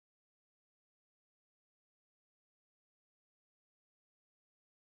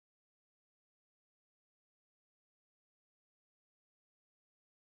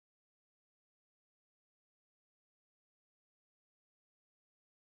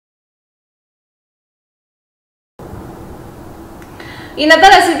ഇന്നത്തെ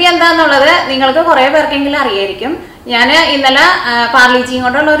റെസിപ്പി എന്താണെന്നുള്ളത് നിങ്ങൾക്ക് കുറേ പേർക്കെങ്കിലും അറിയായിരിക്കും. ഞാൻ ഇന്നലെ പാർലി ജി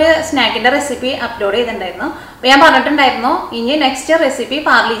കൊണ്ടുള്ള ഒരു സ്നാക്കിന്റെ റെസിപ്പി അപ്ലോഡ് ചെയ്തിട്ടുണ്ടായിരുന്നു. അപ്പോൾ ഞാൻ പറഞ്ഞിട്ടുണ്ടായിരുന്നു ഇനി നെക്സ്റ്റ് റെസിപ്പി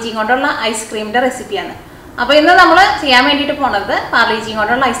പാർലി ജി കൊണ്ടുള്ള ഐസ്ക്രീമിന്റെ റെസിപ്പിയാണ്. അപ്പോൾ ഇന്ന് നമ്മൾ ചെയ്യാൻ വേണ്ടിയിട്ട് പോണത് പാർലി ജി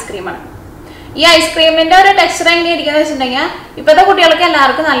കൊണ്ടുള്ള ഐസ്ക്രീമാണ്. ഈ ഐസ്ക്രീമിന്റെ ഒരു ടെക്സ്ചർ എങ്ങനെയിരിക്കുന്നത് വെച്ചിട്ടുണ്ടെങ്കിൽ ഇപ്പോഴത്തെ കുട്ടികൾക്ക്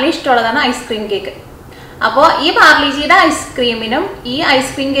എല്ലാവർക്കും നല്ല ഇഷ്ടമുള്ളതാണ് ഐസ്ക്രീം കേക്ക്. അപ്പോൾ ഈ പാർലി ജിയുടെ ഐസ്ക്രീമിനും ഈ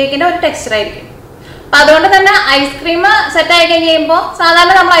ഐസ്ക്രീം കേക്കിന്റെ ഒരു ടെക്സ്ചർ ആയിരിക്കും. അപ്പം അതുകൊണ്ട് തന്നെ ഐസ്ക്രീം സെറ്റ് ആയി കഴിയുമ്പോൾ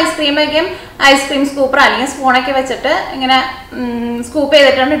സാധാരണ നമ്മൾ ഐസ്ക്രീം വയ്ക്കും ഐസ്ക്രീം സ്കൂപ്പർ അല്ലെങ്കിൽ സ്പൂണൊക്കെ വെച്ചിട്ട് ഇങ്ങനെ സ്കൂപ്പ്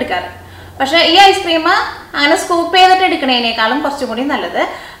ചെയ്തിട്ടാണ് എടുക്കാറ്. പക്ഷേ ഈ ഐസ്ക്രീം അങ്ങനെ സ്കൂപ്പ് ചെയ്തിട്ട് എടുക്കുന്നതിനേക്കാളും കുറച്ചും കൂടി നല്ലത്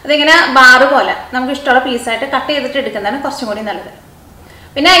അതിങ്ങനെ ബാറ് പോലെ നമുക്ക് ഇഷ്ടമുള്ള പീസായിട്ട് കട്ട് ചെയ്തിട്ട് എടുക്കുന്നതാണ് കുറച്ചും കൂടി നല്ലത്.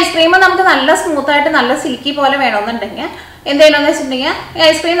 പിന്നെ ഐസ്ക്രീം നമുക്ക് നല്ല സ്മൂത്തായിട്ട് നല്ല സിൽക്കി പോലെ വേണമെന്നുണ്ടെങ്കിൽ എന്ത് ചെയ്യണമെന്ന് വെച്ചിട്ടുണ്ടെങ്കിൽ ഈ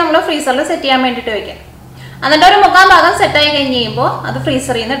ഐസ്ക്രീം നമ്മൾ ഫ്രീസറിൽ സെറ്റ് ചെയ്യാൻ വേണ്ടിയിട്ട് വയ്ക്കാം. എന്നിട്ട് ഒരു മുക്കാൽ ഭാഗം സെറ്റായി കഴിഞ്ഞ് കഴിയുമ്പോൾ അത്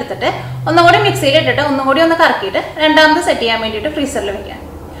ഫ്രീസറിൽ നിന്ന് എടുത്തിട്ട് ഒന്നും കൂടി മിക്സിയിൽ ഇട്ടിട്ട് ഒന്നും കൂടി ഒന്ന് കറക്കിയിട്ട് രണ്ടാമത് സെറ്റ് ചെയ്യാൻ വേണ്ടിയിട്ട് ഫ്രീസറിൽ വെക്കാം.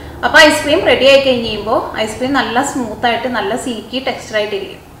 അപ്പോൾ ഐസ്ക്രീം റെഡി ആയി കഴിഞ്ഞ് കഴിയുമ്പോൾ ഐസ്ക്രീം നല്ല സ്മൂത്തായിട്ട് നല്ല സിൽക്കി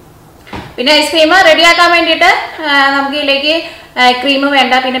ടെക്സ്ചറായിട്ടിരിക്കും. പിന്നെ ഐസ്ക്രീം റെഡിയാക്കാൻ വേണ്ടിയിട്ട് നമുക്ക് ഇതിലേക്ക് ക്രീം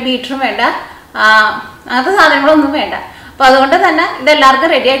വേണ്ട, പിന്നെ ബീറ്ററും വേണ്ട, അങ്ങനത്തെ സാധനങ്ങളൊന്നും വേണ്ട. അപ്പോൾ അതുകൊണ്ട് തന്നെ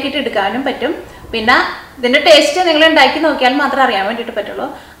ഇതെല്ലാവർക്കും റെഡിയാക്കിയിട്ട് എടുക്കാനും പറ്റും. പിന്നെ ഇതിൻ്റെ ടേസ്റ്റ് നിങ്ങൾ ഉണ്ടാക്കി നോക്കിയാൽ മാത്രമേ അറിയാൻ വേണ്ടിയിട്ട് പറ്റുള്ളൂ.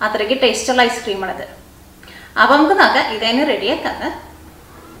 അത്രയ്ക്ക് ടേസ്റ്റുള്ള ഐസ്ക്രീമാണിത്. അപ്പോൾ നമുക്ക് നോക്കാം ഇതതിന് റെഡിയാക്കാം.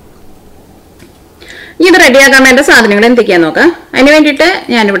 ഇത് റെഡിയാക്കാൻ വേണ്ട സാധനങ്ങൾ എന്തൊക്കെയാന്ന് നോക്കാം. അതിന് വേണ്ടിയിട്ട്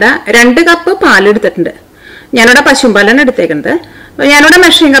ഞാനിവിടെ 2 കപ്പ് പാലെടുത്തിട്ടുണ്ട്. ഞാനിവിടെ പശുമ്പാലാണ് എടുത്തേക്കുന്നത്. അപ്പോൾ ഞാനിവിടെ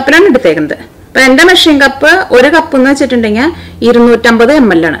മെഷറിംഗ് കപ്പിലാണ് എടുത്തേക്കുന്നത്. അപ്പോൾ എൻ്റെ മെഷറിംഗ് കപ്പ് 1 കപ്പ് എന്ന് വെച്ചിട്ടുണ്ടെങ്കിൽ 250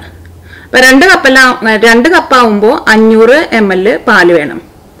 ml ആണ്. അപ്പോൾ 2 കപ്പാവുമ്പോൾ 500 ml പാല് വേണം.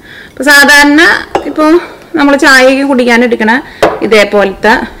 അപ്പോൾ സാധാരണ ഇപ്പോൾ നമ്മൾ ചായക്ക് കുടിക്കാൻ എടുക്കണ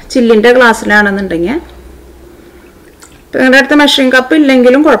ഇതേപോലത്തെ ചില്ലിൻ്റെ ഗ്ലാസ്സിലാണെന്നുണ്ടെങ്കിൽ ഇപ്പം നിങ്ങളുടെ അടുത്ത് മെഷറിംഗ് കപ്പ്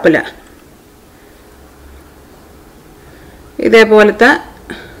ഇല്ലെങ്കിലും കുഴപ്പമില്ല, ഇതേപോലത്തെ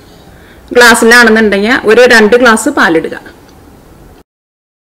ഗ്ലാസ്സിലാണെന്നുണ്ടെങ്കിൽ ഒരു 2 ഗ്ലാസ് പാലിടുക.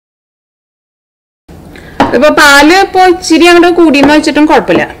 ഇപ്പോൾ പാല് ഇപ്പോൾ ഇച്ചിരി അങ്ങോട്ട് കൂടിയെന്ന് വെച്ചിട്ടും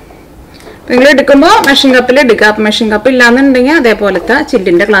കുഴപ്പമില്ല. നിങ്ങൾ എടുക്കുമ്പോൾ മെഷറിംഗ് കപ്പിൽ എടുക്കുക. അപ്പം മെഷറിംഗ് കപ്പ് ഇല്ലാന്നുണ്ടെങ്കിൽ അതേപോലത്തെ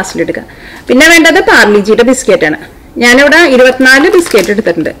ചില്ലിൻ്റെ ഗ്ലാസ്സിലെടുക്കുക. പിന്നെ വേണ്ടത് പാർലി ജിയുടെ ബിസ്ക്കറ്റാണ്. ഞാനിവിടെ 24 ബിസ്ക്കറ്റ്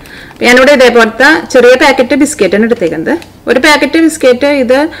എടുത്തിട്ടുണ്ട്. അപ്പം ഞാനിവിടെ ഇതേപോലത്തെ ചെറിയ പാക്കറ്റ് ബിസ്ക്കറ്റാണ് എടുത്തേക്കുന്നത്. ഒരു പാക്കറ്റ് ബിസ്ക്കറ്റ്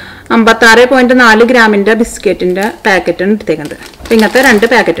ഇത് 56.4 ഗ്രാമിൻ്റെ ബിസ്ക്കറ്റിൻ്റെ പാക്കറ്റാണ് എടുത്തേക്കുന്നത്. അപ്പം ഇങ്ങനത്തെ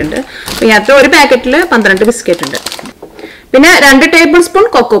 2 പാക്കറ്റ് ഉണ്ട്. അപ്പം ഇങ്ങനത്തെ ഒരു പാക്കറ്റിൽ 12 ബിസ്ക്കറ്റ് ഉണ്ട്. പിന്നെ 2 ടേബിൾ സ്പൂൺ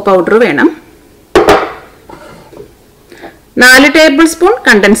കൊക്കോ പൗഡർ വേണം. 4 ടേബിൾ സ്പൂൺ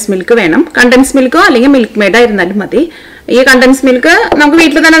കണ്ടൻസ് മിൽക്ക് വേണം. കണ്ടൻസ് മിൽക്കോ അല്ലെങ്കിൽ മിൽക്ക് മെയ്ഡ് ആയിരുന്നാലും മതി. ഈ കണ്ടൻസ് മിൽക്ക് നമുക്ക്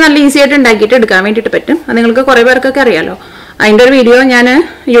വീട്ടിൽ തന്നെ നല്ല ഈസി ആയിട്ട് ഉണ്ടാക്കിയിട്ട് എടുക്കാൻ വേണ്ടിയിട്ട് പറ്റും. അത് നിങ്ങൾക്ക് കുറേ പേർക്കൊക്കെ അറിയാലോ. അതിൻ്റെ ഒരു വീഡിയോ ഞാൻ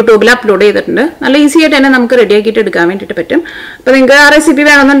യൂട്യൂബിൽ അപ്ലോഡ് ചെയ്തിട്ടുണ്ട്. നല്ല ഈസി ആയിട്ട് തന്നെ നമുക്ക് റെഡി ആക്കിയിട്ട് എടുക്കാൻ വേണ്ടിയിട്ട് പറ്റും. അപ്പോൾ നിങ്ങൾക്ക് ആ റെസിപ്പി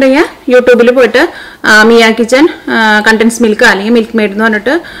വേണമെന്നുണ്ടെങ്കിൽ യൂട്യൂബിൽ പോയിട്ട് മിയ കിച്ചൻ കണ്ടൻസ് മിൽക്ക് അല്ലെങ്കിൽ മിൽക്ക് മെയ്ഡ് എന്ന്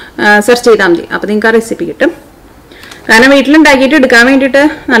പറഞ്ഞിട്ട് സെർച്ച് ചെയ്താൽ മതി. അപ്പോൾ നിങ്ങൾക്ക് ആ റെസിപ്പി കിട്ടും. കാരണം വീട്ടിലുണ്ടാക്കിയിട്ട് എടുക്കാൻ വേണ്ടിയിട്ട്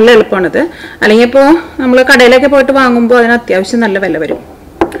നല്ല എളുപ്പമാണിത്. അല്ലെങ്കിൽ ഇപ്പോൾ നമ്മൾ കടയിലൊക്കെ പോയിട്ട് വാങ്ങുമ്പോൾ അതിന് അത്യാവശ്യം നല്ല വില വരും.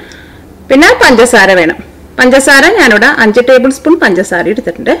 പിന്നെ പഞ്ചസാര വേണം. പഞ്ചസാര ഞാനിവിടെ 5 ടേബിൾ സ്പൂൺ പഞ്ചസാര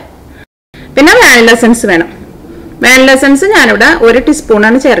എടുത്തിട്ടുണ്ട്. പിന്നെ വാനില എസൻസ് വേണം. വാനില എസൻസ് ഞാനിവിടെ 1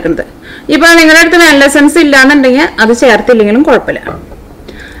 ടീസ്പൂണാണ് ചേർക്കുന്നത്. ഇപ്പോൾ നിങ്ങളുടെ അടുത്ത് വാനില എസൻസ് ഇല്ലാന്നുണ്ടെങ്കിൽ അത് ചേർത്തില്ലെങ്കിലും കുഴപ്പമില്ല.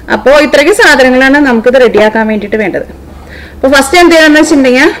 അപ്പോൾ ഇത്രയ്ക്ക് സാധനങ്ങളാണ് നമുക്കിത് റെഡിയാക്കാൻ വേണ്ടിയിട്ട് വേണ്ടത്. അപ്പോൾ ഫസ്റ്റ് എന്ത് ചെയ്യണമെന്ന്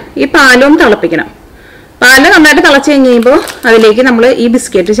വെച്ചിട്ടുണ്ടെങ്കിൽ ഈ പാലും തിളപ്പിക്കണം. പാല് നന്നായിട്ട് തിളച്ച് കഴിഞ്ഞ് കഴിയുമ്പോൾ അതിലേക്ക് നമ്മൾ ഈ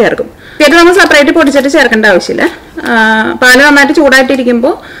ബിസ്ക്കറ്റ് ചേർക്കും. ബിസ്ക്കറ്റ് നമ്മൾ സെപ്പറേറ്റ് പൊടിച്ചിട്ട് ചേർക്കേണ്ട ആവശ്യമില്ല. പാല് നന്നായിട്ട്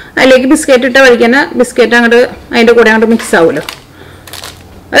ചൂടായിട്ടിരിക്കുമ്പോൾ അതിലേക്ക് ബിസ്ക്കറ്റ് ഇട്ട വഴിക്കാൻ ബിസ്ക്കറ്റ് അങ്ങോട്ട് അതിൻ്റെ കൂടെ അങ്ങോട്ട് മിക്സ് ആവുമല്ലോ.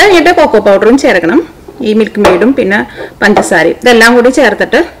 അത് കഴിഞ്ഞിട്ട് കൊക്കോ പൗഡറും ചേർക്കണം, ഈ മിൽക്ക് മെയ്ഡും പിന്നെ പഞ്ചസാരയും ഇതെല്ലാം കൂടി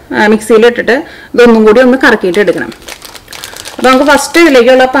ചേർത്തിട്ട് മിക്സിയിലിട്ടിട്ട് ഇതൊന്നും കൂടി ഒന്ന് കറക്കിയിട്ട് എടുക്കണം. അപ്പോൾ നമുക്ക് ഫസ്റ്റ്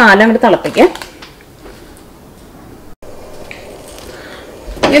ഇതിലേക്കുള്ള പാല് അങ്ങോട്ട് തിളപ്പിക്കാം.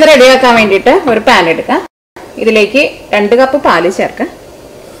 ഇത് റെഡിയാക്കാൻ വേണ്ടിയിട്ട് ഒരു പാൻ എടുക്കാം. ഇതിലേക്ക് 2 കപ്പ് പാല് ചേർക്കാം.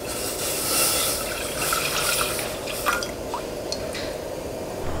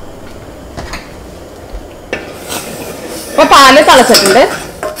 അപ്പോൾ പാല് തിളച്ചിട്ടുണ്ട്.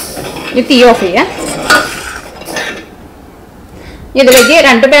 ഇനി തീ ഓഫ് ചെയ്യാം. ഇതിലേക്ക്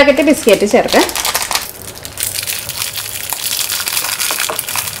 2 പാക്കറ്റ് ബിസ്ക്കറ്റ് ചേർക്കാം.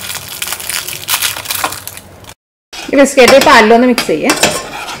 ഈ ബിസ്ക്കറ്റ് പാലിലൊന്ന് മിക്സ് ചെയ്യാം.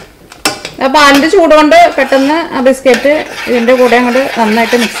 ആ പാലിൻ്റെ ചൂട് കൊണ്ട് പെട്ടെന്ന് ആ ബിസ്ക്കറ്റ് ഇതിൻ്റെ കൂടെ അങ്ങോട്ട്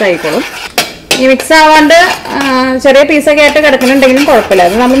നന്നായിട്ട് മിക്സ് ആയിക്കോളും. ഈ മിക്സ് ആവാണ്ട് ചെറിയ പീസൊക്കെ ആയിട്ട് കിടക്കുന്നുണ്ടെങ്കിലും കുഴപ്പമില്ല.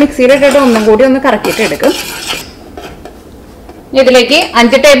 അത് നമ്മൾ മിക്സിയിലിട്ടിട്ട് ഒന്നും കൂടി ഒന്ന് കറക്കിയിട്ട് എടുക്കും. ഇതിലേക്ക്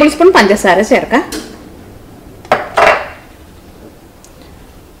 5 ടേബിൾ സ്പൂൺ പഞ്ചസാര ചേർക്കാം.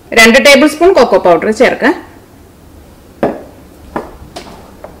 2 ടേബിൾ സ്പൂൺ കൊക്കോ പൗഡർ ചേർക്കാം.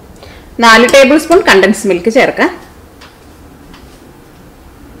 4 ടേബിൾ സ്പൂൺ കണ്ടൻസ് മിൽക്ക് ചേർക്കാം.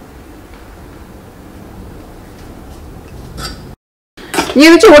 ഇനി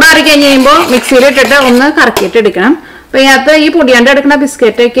ഇത് ചൂടാറി കഴിഞ്ഞ് കഴിയുമ്പോൾ മിക്സിയിൽ ഇട്ടിട്ട് ഒന്ന് കറക്കിയിട്ട് എടുക്കണം. അപ്പോൾ ഇതിനകത്ത് ഈ പൊടിയാണ്ട് എടുക്കുന്ന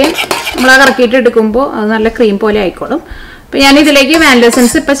ബിസ്ക്കറ്റൊക്കെ നമ്മൾ കറക്കിയിട്ട് എടുക്കുമ്പോൾ അത് നല്ല ക്രീം പോലെ ആയിക്കോളും. അപ്പോൾ ഞാൻ ഇതിലേക്ക് വാനില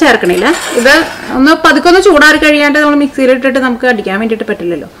എസൻസ് ഇപ്പോൾ ചേർക്കണില്ല. ഇത് ഒന്ന് പതുക്കെ ചൂടാറി കഴിയാണ്ട് നമ്മൾ മിക്സിയിൽ ഇട്ടിട്ട് നമുക്ക് അടിക്കാൻ വേണ്ടിയിട്ട്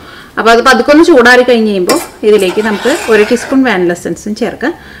പറ്റില്ലല്ലോ. അപ്പോൾ അത് പതുക്കെ ചൂടാറി കഴിഞ്ഞ് കഴിയുമ്പോൾ ഇതിലേക്ക് നമുക്ക് 1 ടീസ്പൂൺ വാനില എസൻസും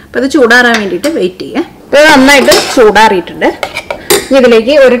ചേർക്കാം. അപ്പോൾ ഇത് ചൂടാറാൻ വേണ്ടിയിട്ട് വെയിറ്റ് ചെയ്യുക. ഇപ്പോൾ ഇത് നന്നായിട്ട് ചൂടാറിയിട്ടുണ്ട്.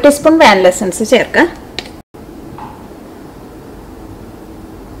 ഇതിലേക്ക് 1 ടീസ്പൂൺ വാനില എസൻസ് ചേർക്കാം.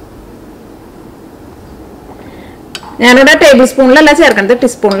 ഞാനിവിടെ ടേബിൾ സ്പൂണിലല്ല ചേർക്കുന്നത്,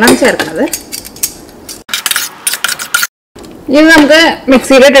 ടീസ്പൂണിലാണ് ചേർക്കുന്നത്. ഇത് നമുക്ക്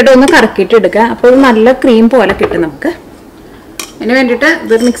മിക്സിയിലിട്ടിട്ട് ഒന്ന് കറക്കിയിട്ട് എടുക്കുക. അപ്പോൾ ഇത് നല്ല ക്രീം പോലെ കിട്ടും നമുക്ക്. അതിന് വേണ്ടിയിട്ട്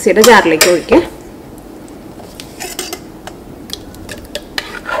ഇത് മിക്സിയുടെ ജാറിലേക്ക് ഒഴിക്കുക.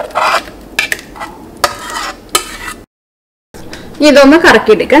 ഇതൊന്ന്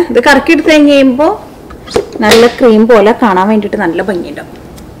കറക്കിയെടുക്കുക. ഇത് കറക്കിയെടുത്ത് കഴിഞ്ഞ് കഴിയുമ്പോൾ നല്ല ക്രീം പോലെ കാണാൻ വേണ്ടിയിട്ട് നല്ല ഭംഗിയുണ്ടാവും.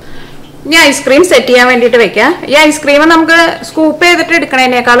 ഇനി ഐസ്ക്രീം സെറ്റ് ചെയ്യാൻ വേണ്ടിയിട്ട് വെക്കുക. ഈ ഐസ്ക്രീം നമുക്ക് സ്കൂപ്പ് ചെയ്തിട്ട്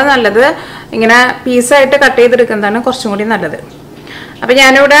എടുക്കണതിനേക്കാളും നല്ലത് ഇങ്ങനെ പീസായിട്ട് കട്ട് ചെയ്തെടുക്കുന്നതാണ് കുറച്ചും കൂടി നല്ലത്. അപ്പോൾ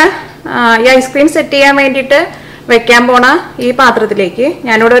ഞാനിവിടെ ഈ ഐസ്ക്രീം സെറ്റ് ചെയ്യാൻ വേണ്ടിയിട്ട് വെക്കാൻ പോണ ഈ പാത്രത്തിലേക്ക്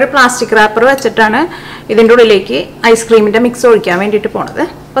ഞാനിവിടെ ഒരു പ്ലാസ്റ്റിക് റാപ്പർ വെച്ചിട്ടാണ് ഇതിൻ്റെ ഉള്ളിലേക്ക് ഐസ്ക്രീമിൻ്റെ മിക്സ് ഒഴിക്കാൻ വേണ്ടിയിട്ട് പോണത്.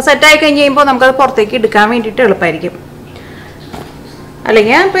 അപ്പോൾ സെറ്റായി കഴിഞ്ഞ് കഴിയുമ്പോൾ നമുക്കത് പുറത്തേക്ക് എടുക്കാൻ വേണ്ടിയിട്ട് എളുപ്പമായിരിക്കും.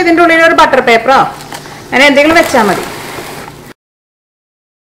 അല്ലെങ്കിൽ ഇപ്പോൾ ഇതിൻ്റെ ഉള്ളിൽ ഒരു ബട്ടർ പേപ്പറോ അങ്ങനെ എന്തെങ്കിലും വെച്ചാൽ മതി.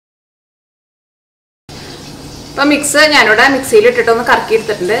 അപ്പോൾ മിക്സ് ഞാനിവിടെ മിക്സിയിൽ ഇട്ടിട്ടൊന്ന് കറക്കി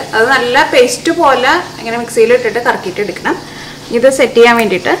എടുത്തിട്ടുണ്ട്. അത് നല്ല പേസ്റ്റ് പോലെ ഇങ്ങനെ മിക്സിയിൽ ഇട്ടിട്ട് കറക്കിയിട്ട് എടുക്കണം. ഇത് സെറ്റ് ചെയ്യാൻ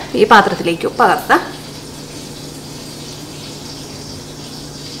വേണ്ടിയിട്ട് ഈ പാത്രത്തിലേക്ക് പകർത്താം.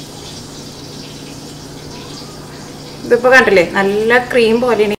 ഇതിപ്പോൾ കണ്ടില്ലേ നല്ല ക്രീം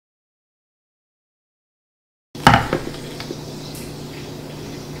പോലെയാണ്.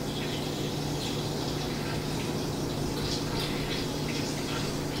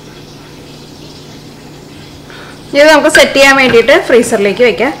 ഇത് നമുക്ക് സെറ്റ് ചെയ്യാൻ വേണ്ടിയിട്ട് ഫ്രീസറിലേക്ക്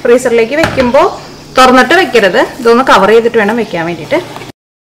വെക്കാം. ഫ്രീസറിലേക്ക് വെക്കുമ്പോൾ തുറന്നിട്ട് വെക്കരുത്, ഇതൊന്ന് കവർ ചെയ്തിട്ട് വേണം വെക്കാൻ വേണ്ടിയിട്ട്.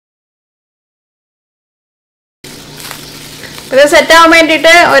 ഇത് സെറ്റ് ആവാൻ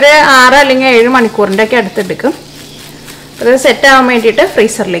വേണ്ടിയിട്ട് ഒരു 6 അല്ലെങ്കിൽ 7 മണിക്കൂറിൻ്റെ ഒക്കെ അടുത്തെടുക്കും. ഇത് സെറ്റ് ആവാൻ വേണ്ടിയിട്ട്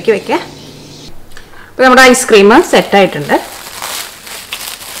ഫ്രീസറിലേക്ക് വെക്കാം. അപ്പോൾ നമ്മുടെ ഐസ്ക്രീം സെറ്റായിട്ടുണ്ട്.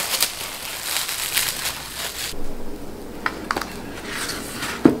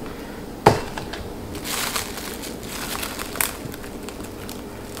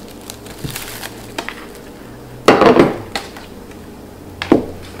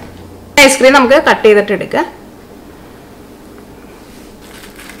 ഐസ്ക്രീം നമുക്ക് കട്ട് ചെയ്തിട്ട് എടുക്കാം.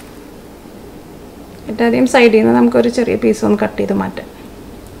 ഏറ്റവും സൈഡിൽ നിന്ന് നമുക്കൊരു ചെറിയ പീസ് ഒന്ന് കട്ട് ചെയ്ത് മാറ്റാം.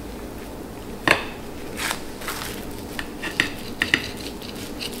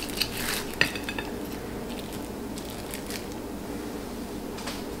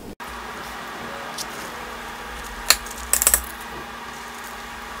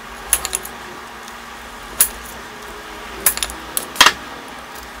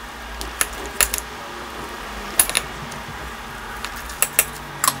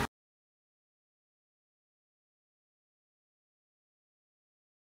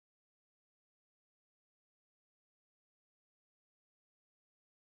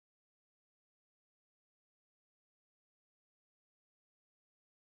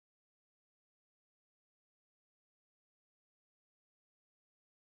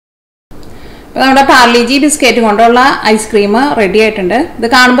 അപ്പോൾ നമ്മുടെ പാർലി ജി ബിസ്ക്കറ്റ് കൊണ്ടുള്ള ഐസ്ക്രീം റെഡി ആയിട്ടുണ്ട്. ഇത്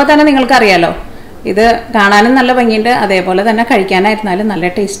കാണുമ്പോൾ തന്നെ നിങ്ങൾക്ക് അറിയാലോ, ഇത് കാണാനും നല്ല ഭംഗിയുണ്ട്, അതേപോലെ തന്നെ കഴിക്കാനായിരുന്നാലും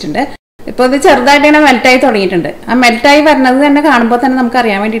നല്ല ടേസ്റ്റ് ഉണ്ട്. ഇപ്പോൾ ഇത് ചെറുതായിട്ട് ഇങ്ങനെ മെൽറ്റായി തുടങ്ങിയിട്ടുണ്ട്. ആ മെൽറ്റായി വരുന്നത് തന്നെ കാണുമ്പോൾ തന്നെ നമുക്ക്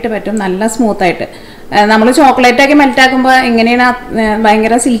അറിയാൻ വേണ്ടിയിട്ട് പറ്റും, നല്ല സ്മൂത്തായിട്ട്. നമ്മൾ ചോക്ലേറ്റൊക്കെ മെൽറ്റാക്കുമ്പോൾ എങ്ങനെയാണ്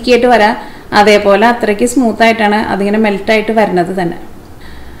ഭയങ്കര സിൽക്കി ആയിട്ട് വരാം, അതേപോലെ അത്രയ്ക്ക് സ്മൂത്തായിട്ടാണ് അതിങ്ങനെ മെൽറ്റായിട്ട് വരുന്നത് തന്നെ.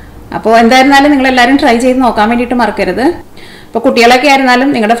 അപ്പോൾ എന്തായിരുന്നാലും നിങ്ങളെല്ലാവരും ട്രൈ ചെയ്ത് നോക്കാൻ വേണ്ടിയിട്ട് മറക്കരുത്. അപ്പോൾ കുട്ടികളൊക്കെ ആയിരുന്നാലും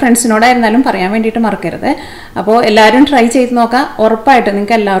നിങ്ങളുടെ ഫ്രണ്ട്സിനോടായിരുന്നാലും പറയാൻ വേണ്ടിയിട്ട് മറക്കരുത്. അപ്പോൾ എല്ലാവരും ട്രൈ ചെയ്ത് നോക്കാം, ഉറപ്പായിട്ട്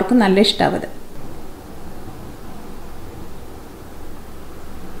നിങ്ങൾക്ക് എല്ലാവർക്കും നല്ല ഇഷ്ടമാവും.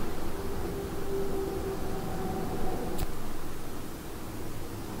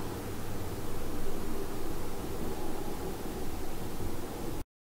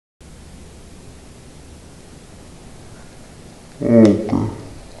 Okay.